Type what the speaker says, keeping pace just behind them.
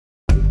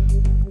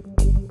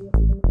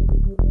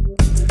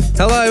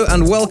Hello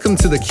and welcome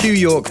to the Q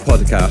York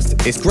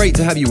podcast. It's great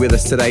to have you with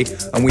us today,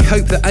 and we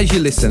hope that as you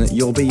listen,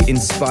 you'll be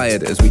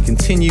inspired as we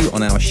continue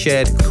on our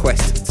shared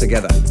quest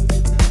together.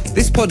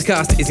 This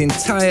podcast is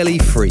entirely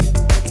free,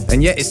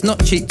 and yet it's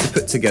not cheap to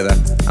put together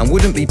and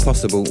wouldn't be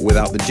possible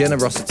without the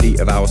generosity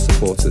of our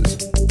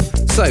supporters.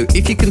 So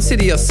if you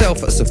consider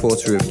yourself a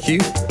supporter of Q,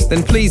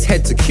 then please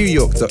head to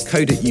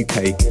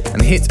qyork.co.uk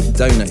and hit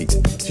donate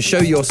to show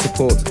your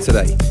support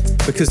today,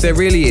 because there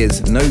really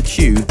is no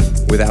Q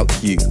without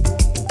you.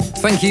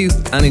 Thank you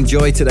and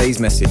enjoy today's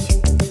message.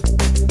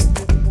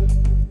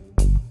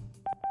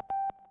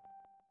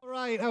 All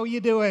right, how are you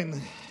doing?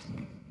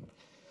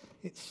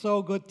 It's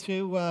so good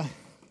to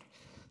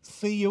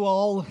see you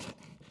all.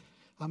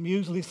 I'm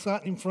usually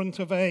sat in front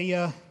of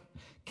a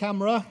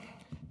camera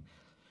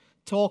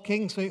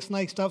talking, so it's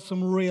nice to have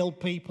some real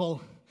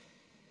people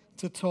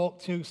to talk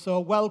to.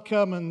 So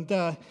welcome, and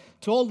to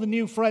all the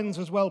new friends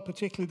as well,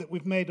 particularly that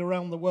we've made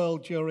around the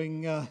world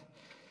during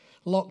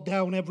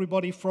lockdown.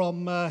 Everybody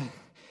from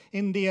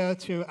India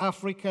to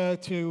Africa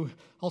to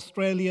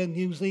Australia,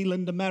 New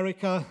Zealand,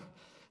 America,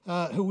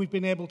 who we've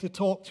been able to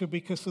talk to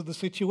because of the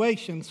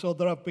situation. So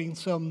there have been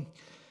some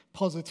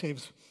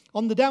positives.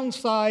 On the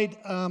downside,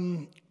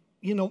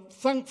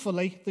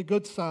 thankfully, the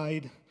good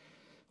side,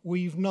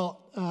 we've not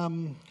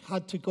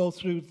had to go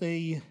through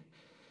the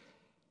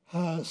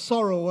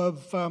sorrow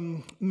of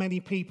many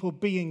people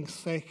being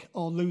sick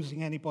or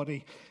losing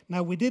anybody.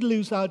 Now, we did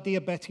lose our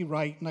dear Betty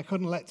Wright, and I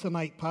couldn't let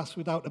tonight pass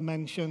without a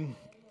mention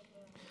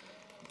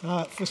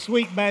for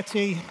sweet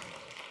Betty.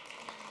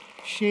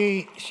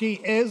 She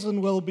is and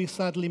will be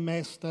sadly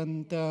missed,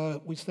 and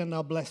we send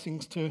our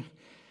blessings to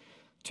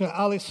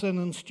Alison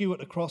and Stuart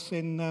across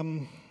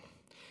in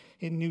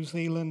New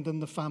Zealand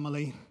and the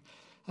family.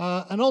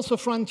 And also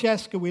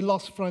Francesca, we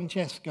lost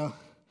Francesca,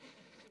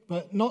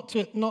 but not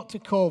to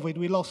COVID.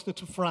 We lost her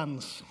to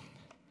France,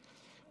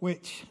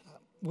 which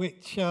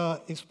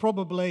is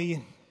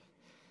probably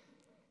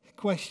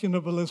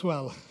questionable as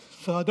well.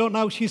 So I don't know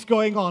how she's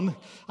going on.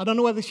 I don't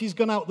know whether she's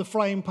gone out the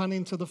frying pan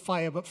into the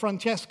fire, but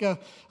Francesca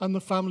and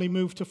the family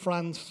moved to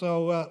France.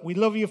 So we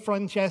love you,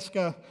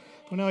 Francesca.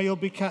 We know you'll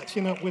be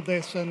catching up with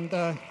this, and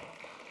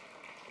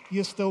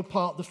you're still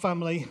part of the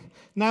family.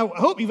 Now, I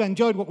hope you've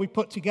enjoyed what we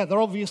put together.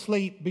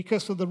 Obviously,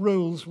 because of the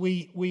rules,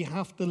 we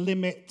have to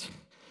limit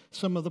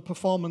some of the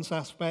performance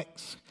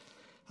aspects.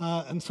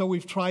 And so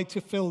we've tried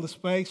to fill the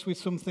space with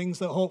some things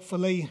that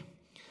hopefully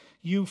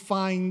you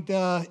find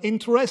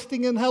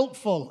interesting and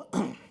helpful.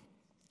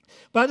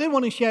 But I did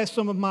want to share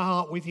some of my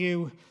heart with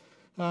you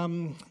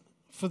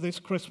for this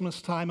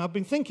Christmas time. I've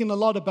been thinking a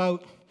lot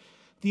about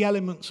the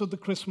elements of the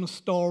Christmas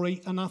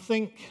story, and I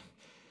think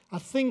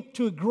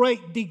to a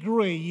great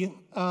degree,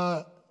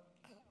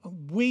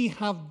 we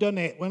have done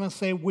it. When I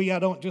say we, I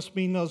don't just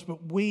mean us,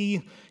 but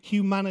we,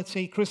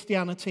 humanity,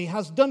 Christianity,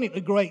 has done it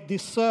a great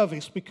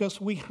disservice because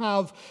we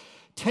have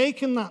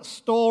taken that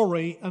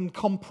story and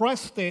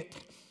compressed it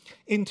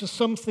into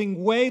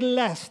something way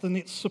less than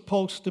it's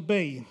supposed to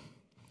be.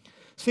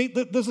 See,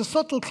 there's a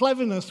subtle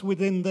cleverness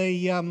within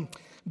the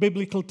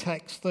biblical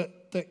text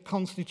that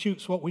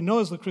constitutes what we know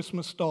as the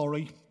Christmas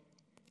story.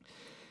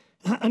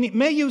 And it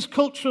may use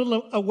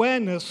cultural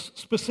awareness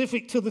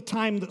specific to the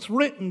time that's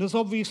written. There's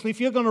obviously, if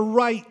you're going to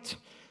write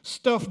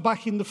stuff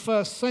back in the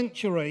first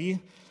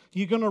century,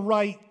 you're going to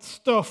write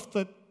stuff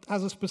that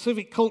has a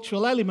specific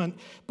cultural element.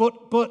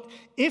 But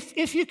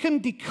if you can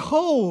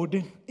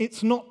decode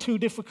its not too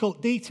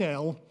difficult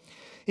detail,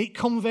 it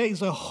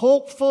conveys a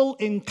hopeful,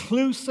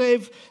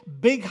 inclusive,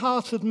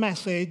 big-hearted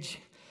message,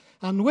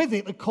 and with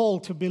it a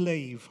call to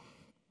believe.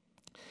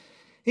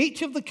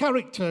 Each of the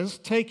characters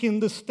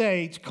taking the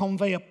stage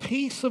convey a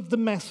piece of the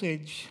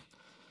message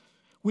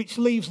which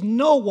leaves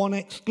no one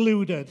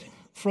excluded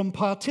from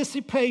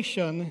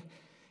participation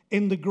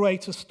in the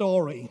greater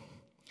story.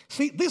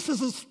 See, this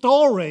is a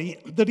story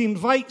that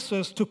invites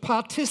us to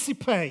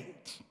participate.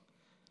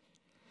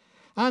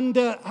 And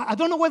I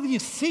don't know whether you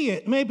see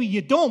it, maybe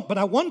you don't, but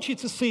I want you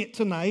to see it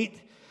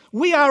tonight.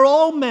 We are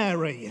all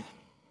Mary.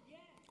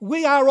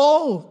 We are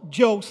all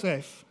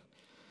Joseph.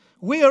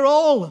 We are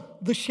all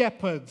the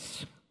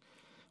shepherds.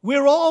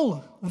 We're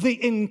all the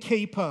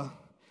innkeeper.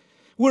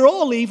 We're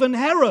all even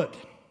Herod,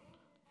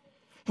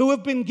 who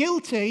have been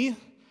guilty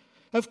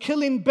of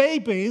killing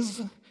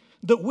babies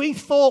that we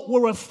thought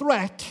were a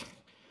threat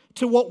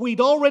to what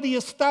we'd already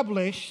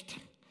established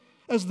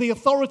as the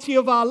authority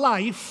of our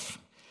life.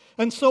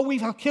 And so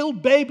we've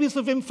killed babies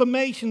of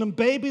information and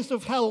babies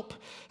of help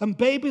and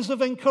babies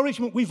of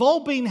encouragement. We've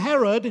all been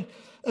Herod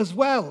as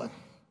well.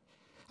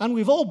 And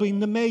we've all been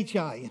the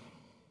Magi.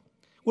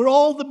 We're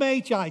all the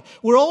Magi.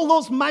 We're all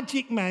those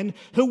magic men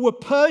who were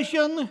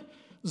Persian,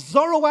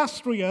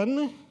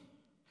 Zoroastrian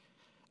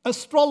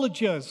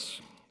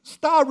astrologers,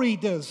 star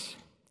readers,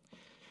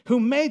 who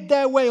made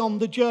their way on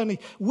the journey.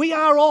 We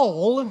are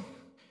all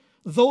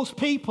those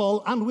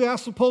people, and we are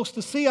supposed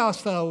to see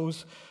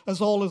ourselves as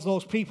all of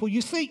those people.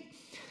 You see,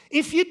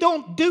 if you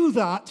don't do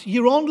that,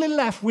 you're only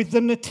left with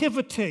the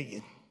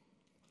nativity.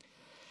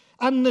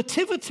 And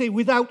nativity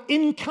without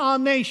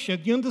incarnation,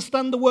 you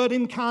understand the word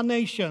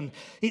incarnation?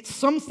 It's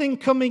something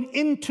coming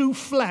into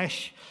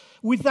flesh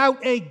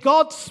without a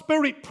God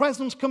Spirit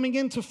presence coming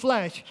into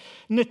flesh.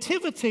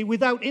 Nativity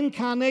without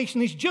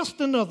incarnation is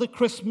just another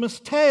Christmas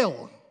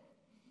tale.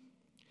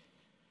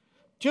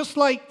 Just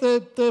like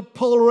the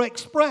Polar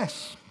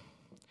Express.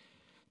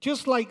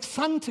 Just like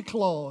Santa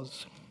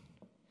Claus.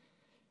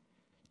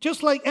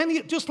 Just like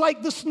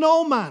the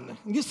snowman.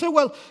 And you say,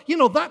 well,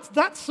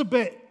 that's a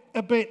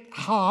bit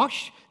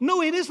harsh.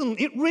 No, it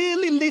isn't. It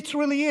really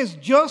literally is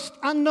just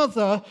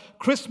another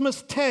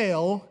Christmas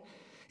tale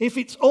if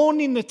it's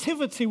only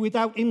nativity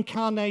without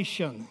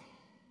incarnation.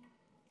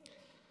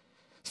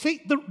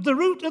 See, the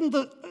root and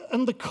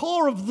the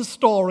core of the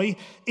story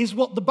is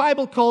what the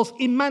Bible calls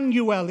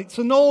Emmanuel. It's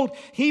an old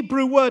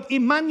Hebrew word,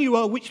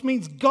 Emmanuel, which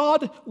means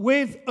God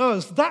with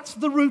us. That's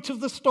the root of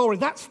the story.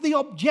 That's the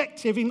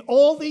objective in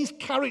all these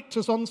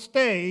characters on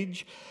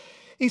stage,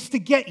 is to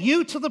get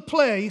you to the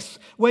place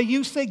where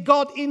you say,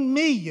 God in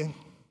me.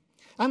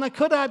 And I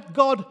could add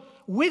God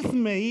with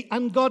me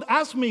and God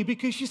as me,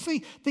 because you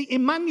see, the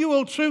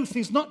Emmanuel truth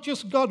is not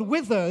just God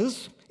with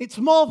us, it's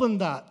more than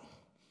that.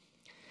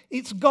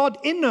 It's God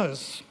in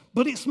us,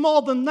 but it's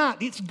more than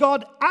that. It's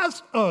God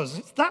as us.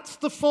 That's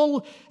the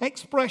full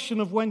expression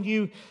of when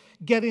you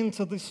get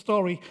into this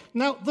story.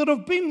 Now, there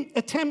have been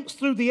attempts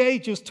through the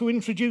ages to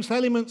introduce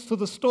elements to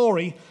the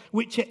story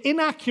which are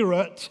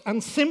inaccurate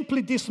and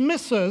simply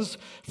dismiss us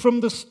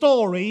from the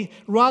story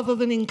rather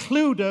than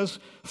include us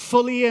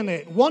fully in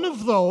it. One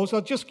of those,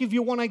 I'll just give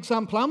you one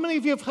example. How many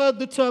of you have heard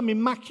the term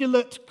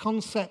Immaculate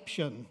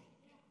Conception?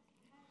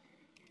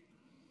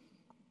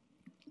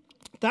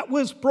 That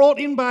was brought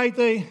in by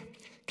the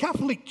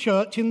Catholic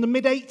Church in the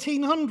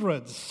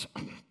mid-1800s.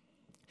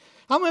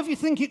 How many of you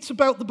think it's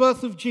about the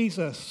birth of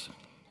Jesus?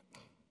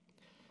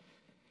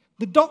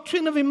 The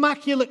doctrine of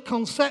Immaculate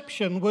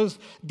Conception was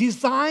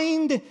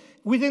designed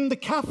within the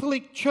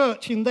Catholic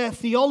Church in their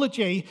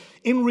theology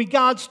in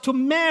regards to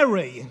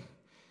Mary.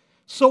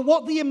 So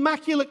what the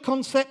Immaculate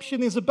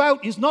Conception is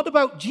about is not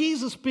about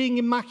Jesus being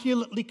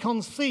immaculately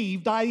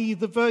conceived, i.e.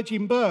 the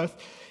virgin birth.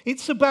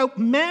 It's about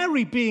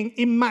Mary being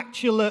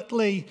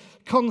immaculately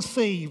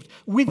conceived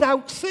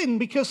without sin,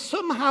 because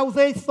somehow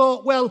they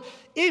thought, well,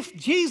 if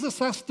Jesus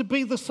has to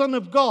be the Son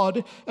of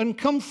God and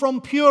come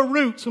from pure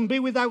roots and be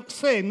without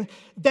sin,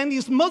 then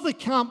his mother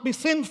can't be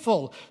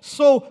sinful.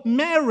 So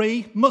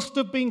Mary must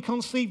have been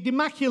conceived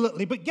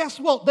immaculately. But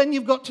guess what? Then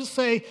you've got to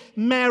say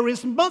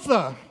Mary's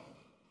mother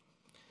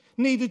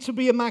needed to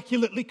be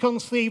immaculately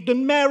conceived,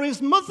 and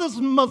Mary's mother's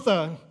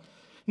mother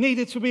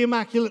needed to be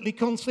immaculately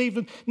conceived.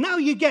 And now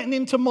you're getting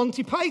into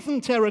Monty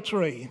Python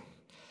territory.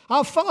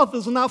 Our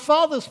fathers and our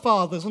fathers'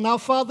 fathers and our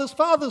fathers'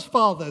 fathers'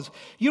 fathers.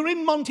 You're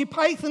in Monty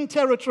Python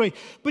territory.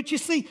 But you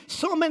see,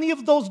 so many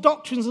of those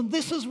doctrines, and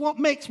this is what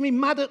makes me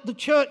mad at the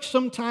church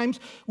sometimes,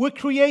 were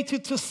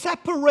created to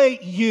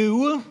separate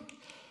you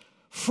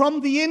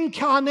from the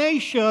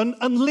incarnation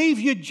and leave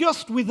you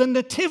just with a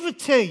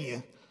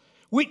nativity,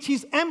 which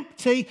is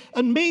empty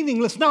and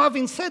meaningless. Now,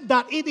 having said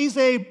that, it is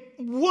a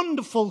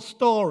wonderful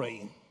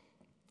story.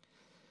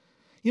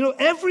 You know,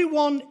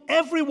 everyone,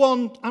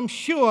 I'm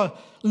sure,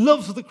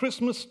 loves the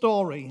Christmas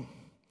story.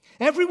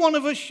 Every one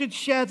of us should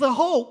share the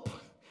hope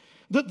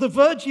that the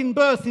virgin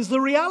birth is a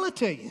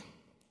reality.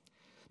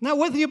 Now,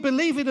 whether you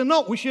believe it or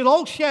not, we should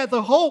all share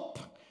the hope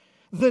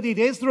that it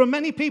is. There are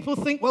many people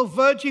who think, well,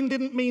 virgin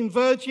didn't mean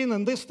virgin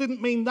and this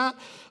didn't mean that.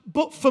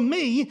 But for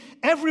me,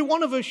 every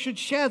one of us should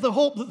share the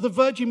hope that the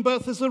virgin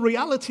birth is a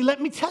reality. Let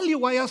me tell you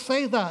why I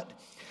say that.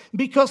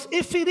 Because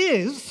if it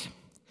is,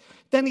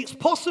 then it's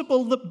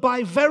possible that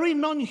by very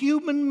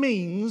non-human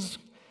means,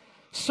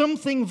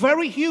 something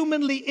very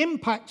humanly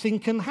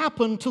impacting can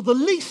happen to the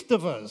least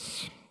of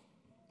us.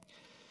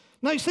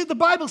 Now, you see, the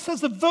Bible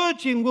says a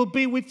virgin will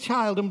be with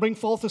child and bring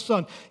forth a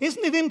son.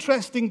 Isn't it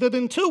interesting that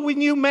until we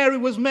knew Mary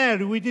was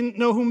Mary, we didn't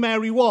know who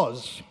Mary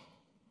was?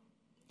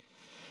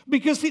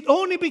 Because it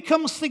only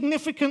becomes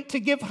significant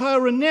to give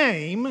her a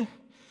name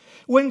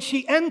when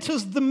she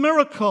enters the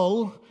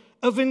miracle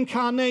of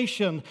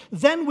incarnation.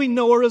 Then we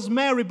know her as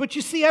Mary. But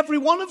you see, every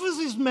one of us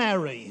is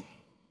Mary.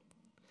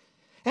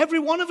 Every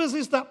one of us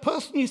is that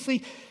person. You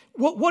see,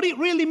 what it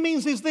really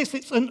means is this: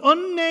 it's an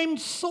unnamed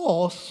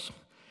source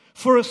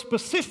for a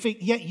specific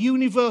yet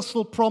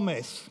universal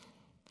promise.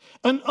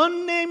 An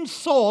unnamed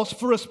source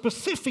for a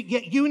specific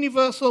yet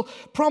universal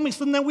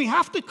promise. And then we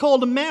have to call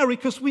her Mary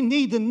because we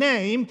need a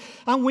name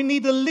and we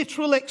need a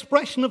literal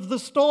expression of the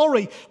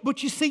story.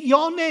 But you see,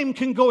 your name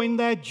can go in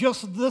there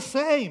just the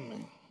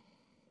same.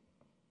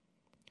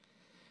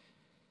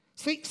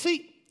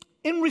 See,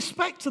 in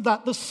respect to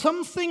that, there's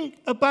something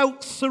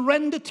about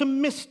surrender to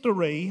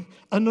mystery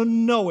and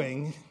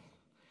unknowing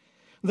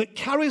that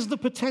carries the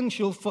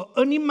potential for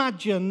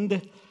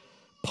unimagined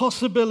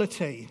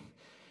possibility.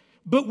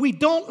 But we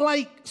don't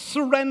like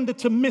surrender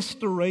to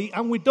mystery,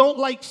 and we don't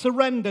like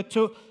surrender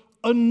to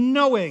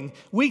unknowing.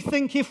 We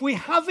think if we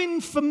have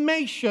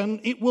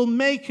information, it will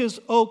make us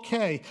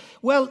okay.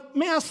 Well,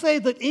 may I say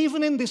that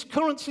even in this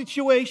current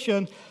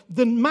situation,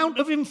 the amount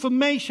of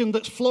information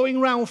that's flowing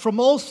around from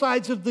all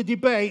sides of the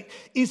debate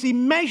is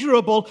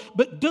immeasurable,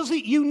 but does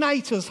it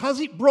unite us? Has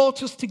it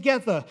brought us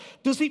together?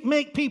 Does it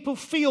make people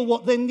feel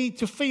what they need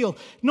to feel?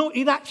 No,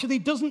 it actually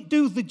doesn't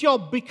do the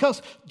job,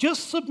 because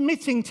just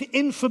submitting to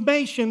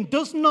information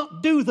does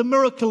not do the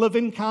miracle of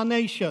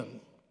incarnation.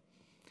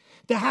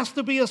 There has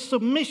to be a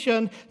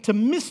submission to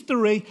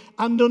mystery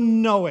and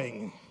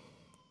unknowing.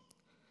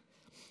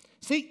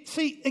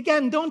 See,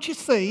 again, don't you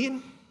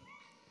see?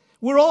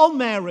 We're all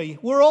Mary.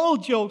 We're all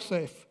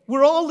Joseph.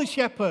 We're all the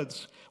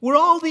shepherds. We're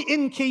all the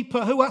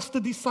innkeeper who has to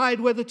decide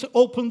whether to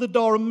open the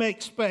door and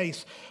make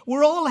space.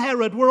 We're all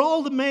Herod. We're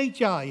all the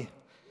Magi.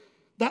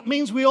 That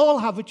means we all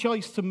have a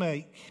choice to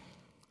make.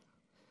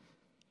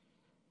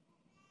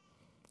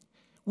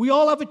 We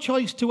all have a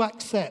choice to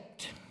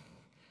accept.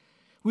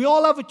 We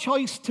all have a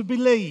choice to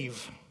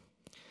believe.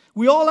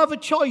 We all have a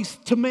choice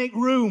to make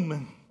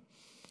room.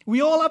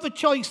 We all have a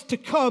choice to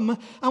come,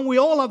 and we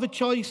all have a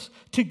choice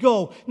to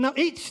go. Now,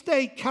 each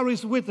state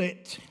carries with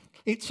it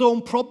its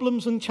own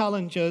problems and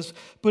challenges,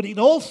 but it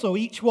also,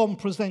 each one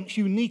presents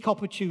unique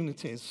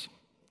opportunities.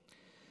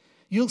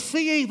 You'll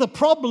see either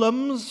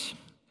problems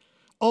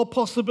or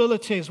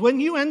possibilities.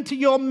 When you enter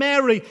your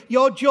Mary,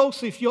 your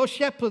Joseph, your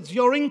shepherds,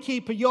 your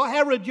innkeeper, your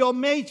Herod, your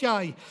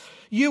Magi,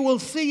 you will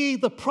see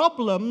either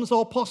problems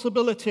or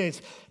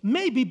possibilities.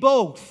 Maybe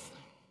both.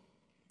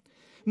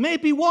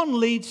 Maybe one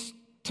leads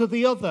to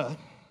the other.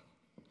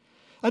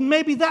 And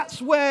maybe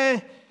that's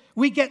where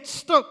we get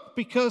stuck,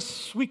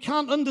 because we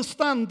can't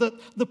understand that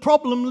the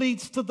problem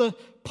leads to the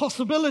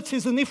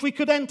possibilities. And if we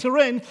could enter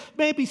in,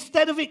 maybe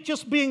instead of it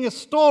just being a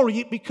story,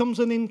 it becomes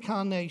an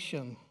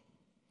incarnation.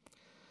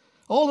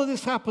 All of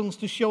this happens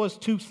to show us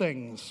two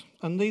things.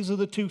 And these are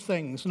the two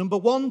things. Number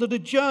one, that a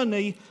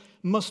journey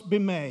must be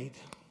made.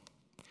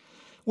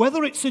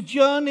 Whether it's a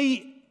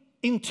journey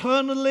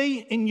internally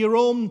in your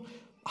own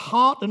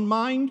heart and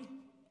mind,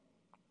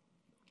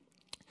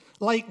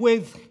 like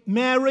with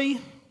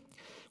Mary,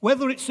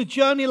 whether it's a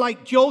journey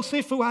like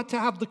Joseph, who had to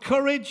have the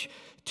courage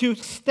to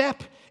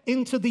step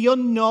into the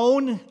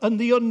unknown and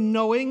the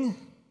unknowing.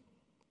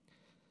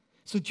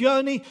 It's a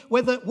journey,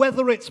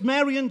 whether it's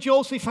Mary and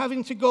Joseph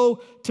having to go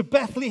to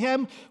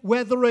Bethlehem,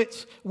 whether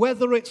it's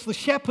the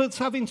shepherds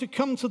having to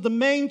come to the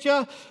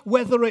manger,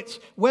 whether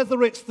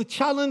it's the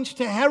challenge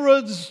to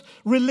Herod's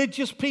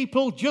religious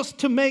people just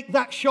to make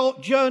that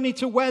short journey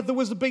to where there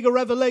was a bigger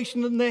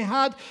revelation than they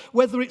had,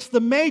 whether it's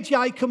the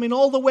Magi coming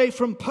all the way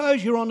from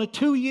Persia on a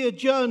 2-year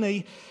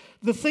journey.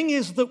 The thing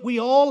is that we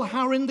all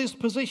are in this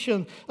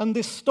position, and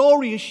this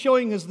story is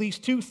showing us these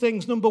two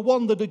things. Number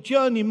one, that a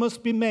journey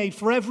must be made.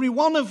 For every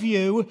one of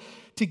you,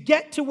 to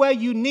get to where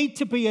you need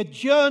to be, a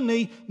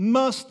journey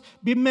must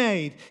be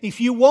made. If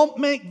you won't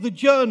make the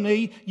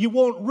journey, you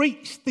won't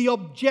reach the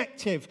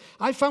objective.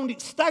 I found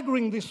it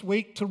staggering this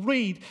week to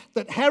read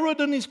that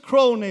Herod and his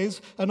cronies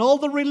and all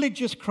the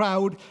religious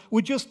crowd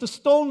were just a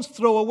stone's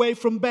throw away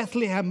from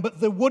Bethlehem,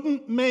 but they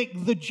wouldn't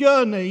make the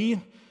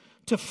journey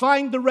to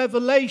find the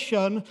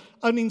revelation,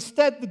 and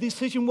instead the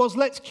decision was,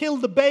 let's kill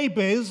the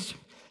babies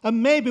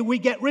and maybe we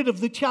get rid of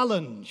the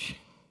challenge.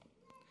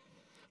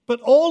 But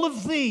all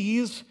of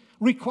these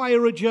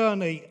require a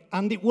journey,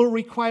 and it will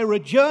require a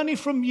journey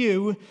from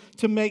you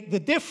to make the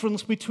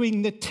difference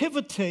between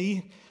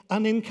nativity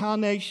and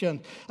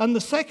incarnation. And the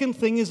second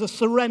thing is a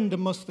surrender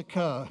must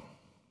occur.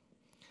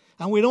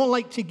 And we don't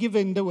like to give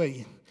in, do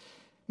we?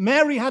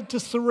 Mary had to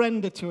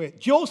surrender to it.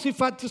 Joseph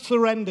had to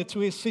surrender to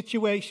his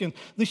situation.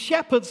 The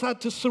shepherds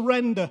had to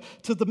surrender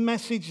to the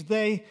message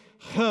they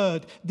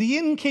heard. The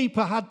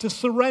innkeeper had to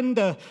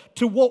surrender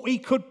to what he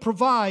could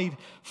provide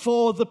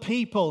for the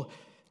people.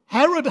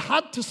 Herod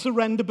had to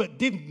surrender but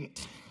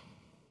didn't.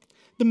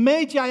 The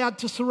Magi had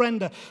to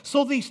surrender.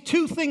 So these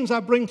two things I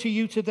bring to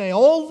you today.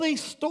 All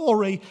this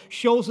story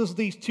shows us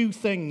these two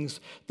things.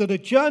 That a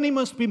journey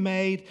must be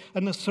made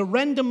and a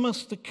surrender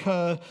must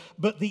occur.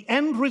 But the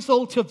end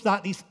result of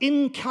that is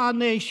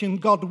incarnation.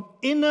 God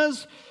in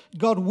us,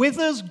 God with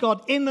us,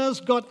 God in us,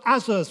 God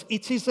as us.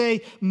 It is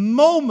a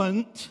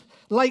moment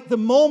like the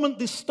moment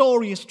this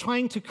story is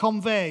trying to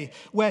convey,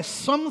 where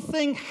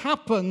something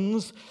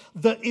happens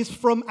that is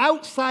from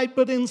outside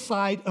but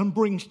inside and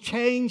brings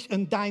change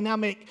and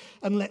dynamic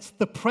and lets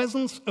the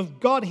presence of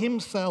God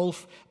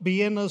himself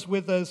be in us,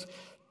 with us,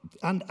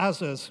 and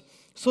as us.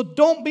 So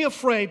don't be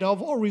afraid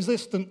of or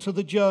resistant to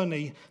the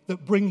journey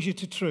that brings you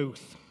to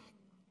truth.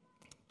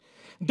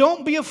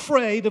 Don't be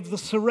afraid of the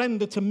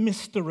surrender to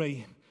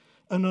mystery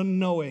and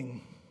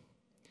unknowing.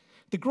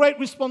 The great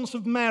response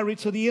of Mary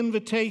to the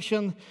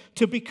invitation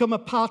to become a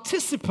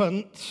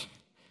participant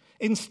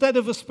instead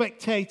of a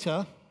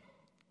spectator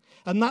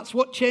And that's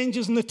what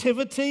changes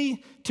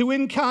nativity to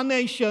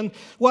incarnation.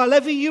 While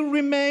ever you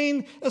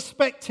remain a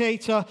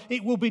spectator,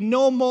 it will be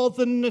no more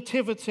than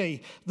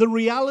nativity. The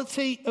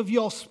reality of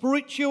your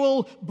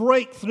spiritual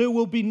breakthrough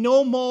will be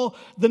no more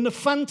than a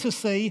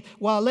fantasy,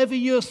 while ever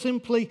you're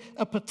simply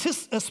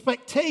a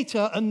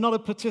spectator and not a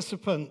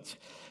participant.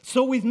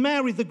 So with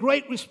Mary, the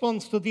great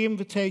response to the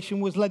invitation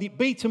was, "Let it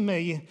be to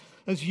me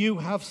as you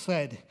have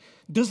said."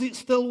 Does it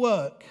still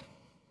work?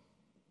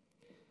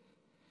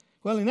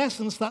 Well, in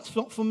essence, that's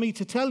not for me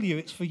to tell you,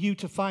 it's for you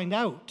to find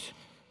out.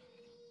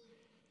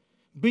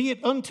 Be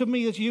it unto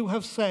me as you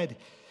have said.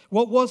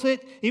 What was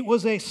it? It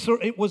was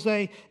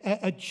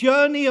a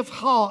journey of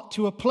heart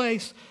to a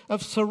place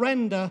of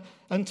surrender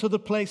and to the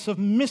place of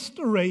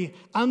mystery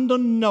and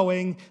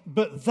unknowing,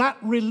 but that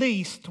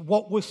released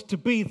what was to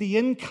be the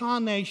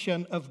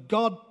incarnation of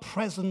God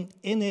present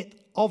in it,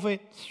 of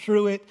it,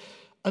 through it,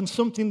 and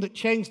something that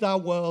changed our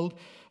world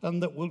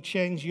and that will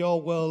change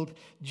your world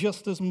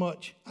just as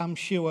much, I'm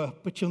sure.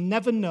 But you'll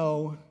never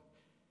know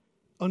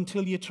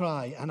until you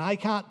try. And I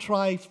can't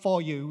try for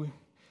you.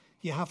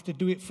 You have to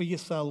do it for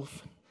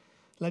yourself.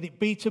 Let it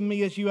be to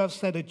me, as you have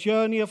said, a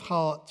journey of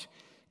heart,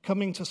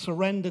 coming to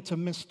surrender to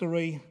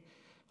mystery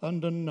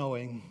and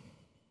unknowing.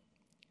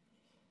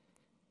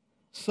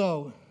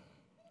 So,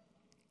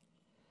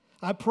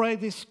 I pray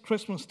this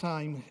Christmas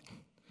time,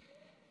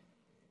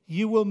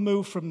 you will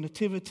move from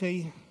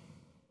nativity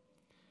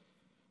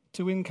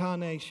to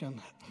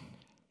incarnation.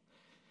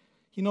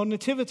 You know,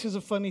 nativity is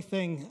a funny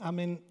thing. I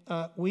mean,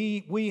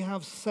 we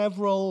have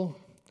several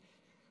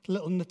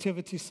little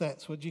nativity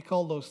sets. What do you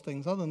call those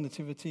things? Other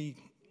nativity,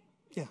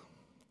 yeah.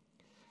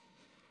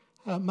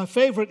 My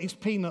favorite is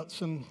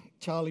Peanuts and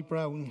Charlie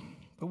Brown,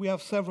 but we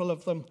have several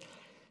of them.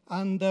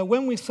 And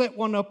when we set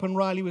one up, and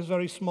Riley was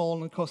very small,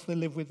 and of course they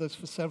lived with us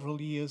for several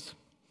years,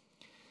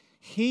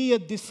 he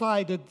had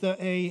decided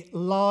that a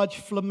large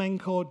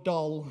flamenco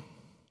doll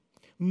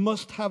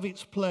must have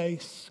its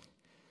place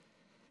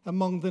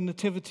among the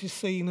nativity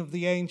scene of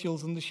the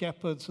angels and the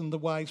shepherds and the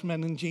wise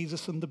men and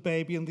Jesus and the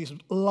baby, and this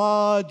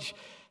large,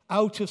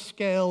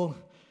 out-of-scale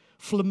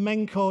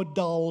flamenco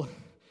doll,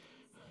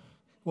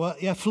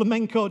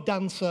 flamenco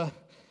dancer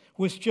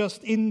was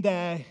just in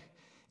there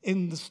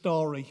in the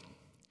story.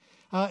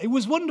 It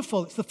was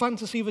wonderful. It's the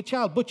fantasy of a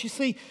child. But you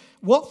see,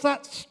 what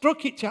that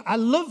struck it to, I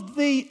loved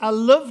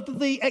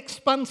the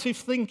expansive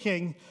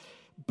thinking,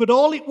 but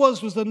all it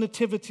was a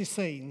nativity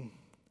scene.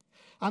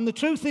 And the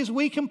truth is,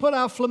 we can put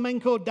our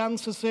flamenco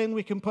dancers in,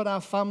 we can put our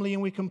family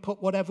in, we can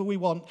put whatever we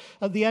want.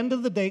 At the end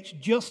of the day, it's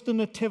just a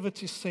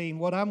nativity scene.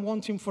 What I'm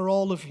wanting for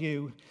all of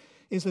you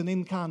is an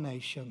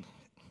incarnation,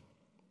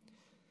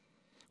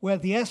 where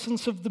the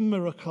essence of the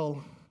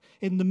miracle,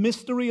 in the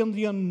mystery and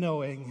the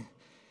unknowing,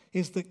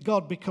 is that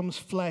God becomes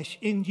flesh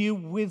in you,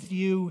 with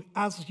you,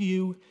 as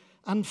you,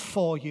 and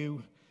for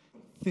you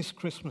this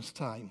Christmas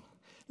time.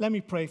 Let me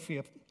pray for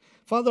you.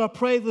 Father, I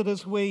pray that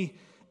as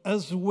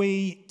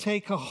we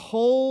take a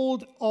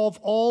hold of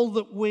all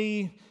that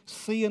we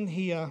see and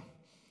hear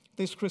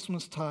this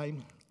Christmas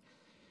time,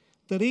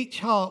 that each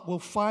heart will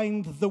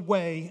find the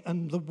way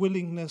and the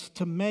willingness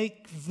to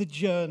make the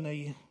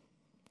journey,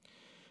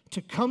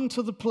 to come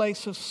to the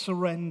place of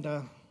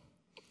surrender,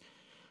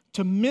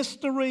 to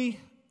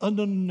mystery and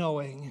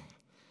unknowing,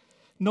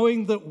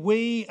 knowing that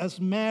we, as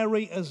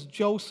Mary, as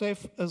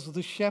Joseph, as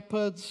the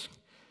shepherds,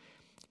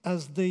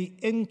 as the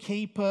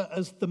innkeeper,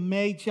 as the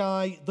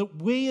magi,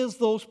 that we as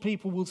those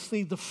people will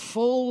see the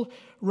full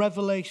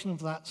revelation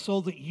of that,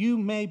 so that you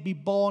may be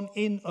born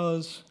in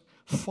us,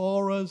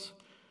 for us,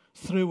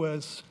 through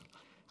us,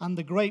 and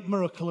the great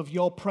miracle of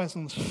your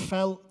presence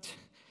felt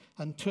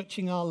and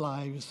touching our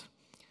lives.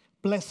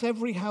 Bless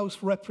every house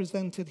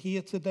represented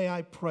here today,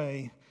 I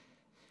pray,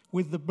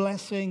 with the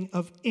blessing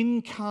of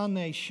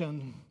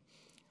incarnation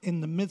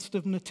in the midst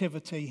of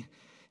nativity,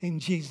 in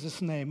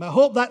Jesus' name. I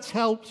hope that's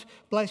helped.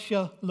 Bless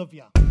you. Love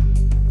you.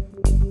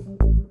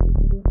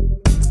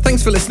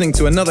 Thanks for listening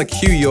to another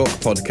Q York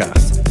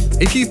podcast.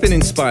 If you've been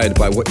inspired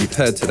by what you've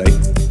heard today,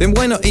 then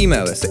why not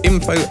email us at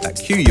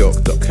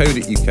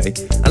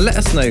info@qyork.co.uk and let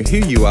us know who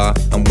you are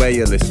and where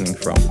you're listening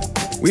from.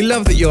 We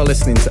love that you're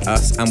listening to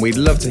us, and we'd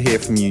love to hear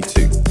from you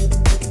too.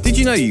 Did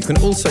you know you can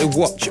also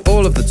watch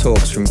all of the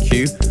talks from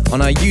Q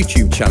on our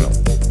YouTube channel?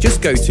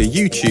 Just go to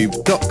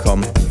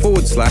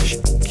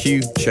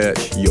youtube.com/Q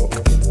Church York.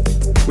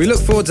 We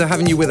look forward to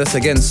having you with us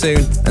again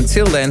soon.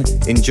 Until then,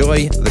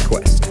 enjoy the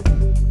quest.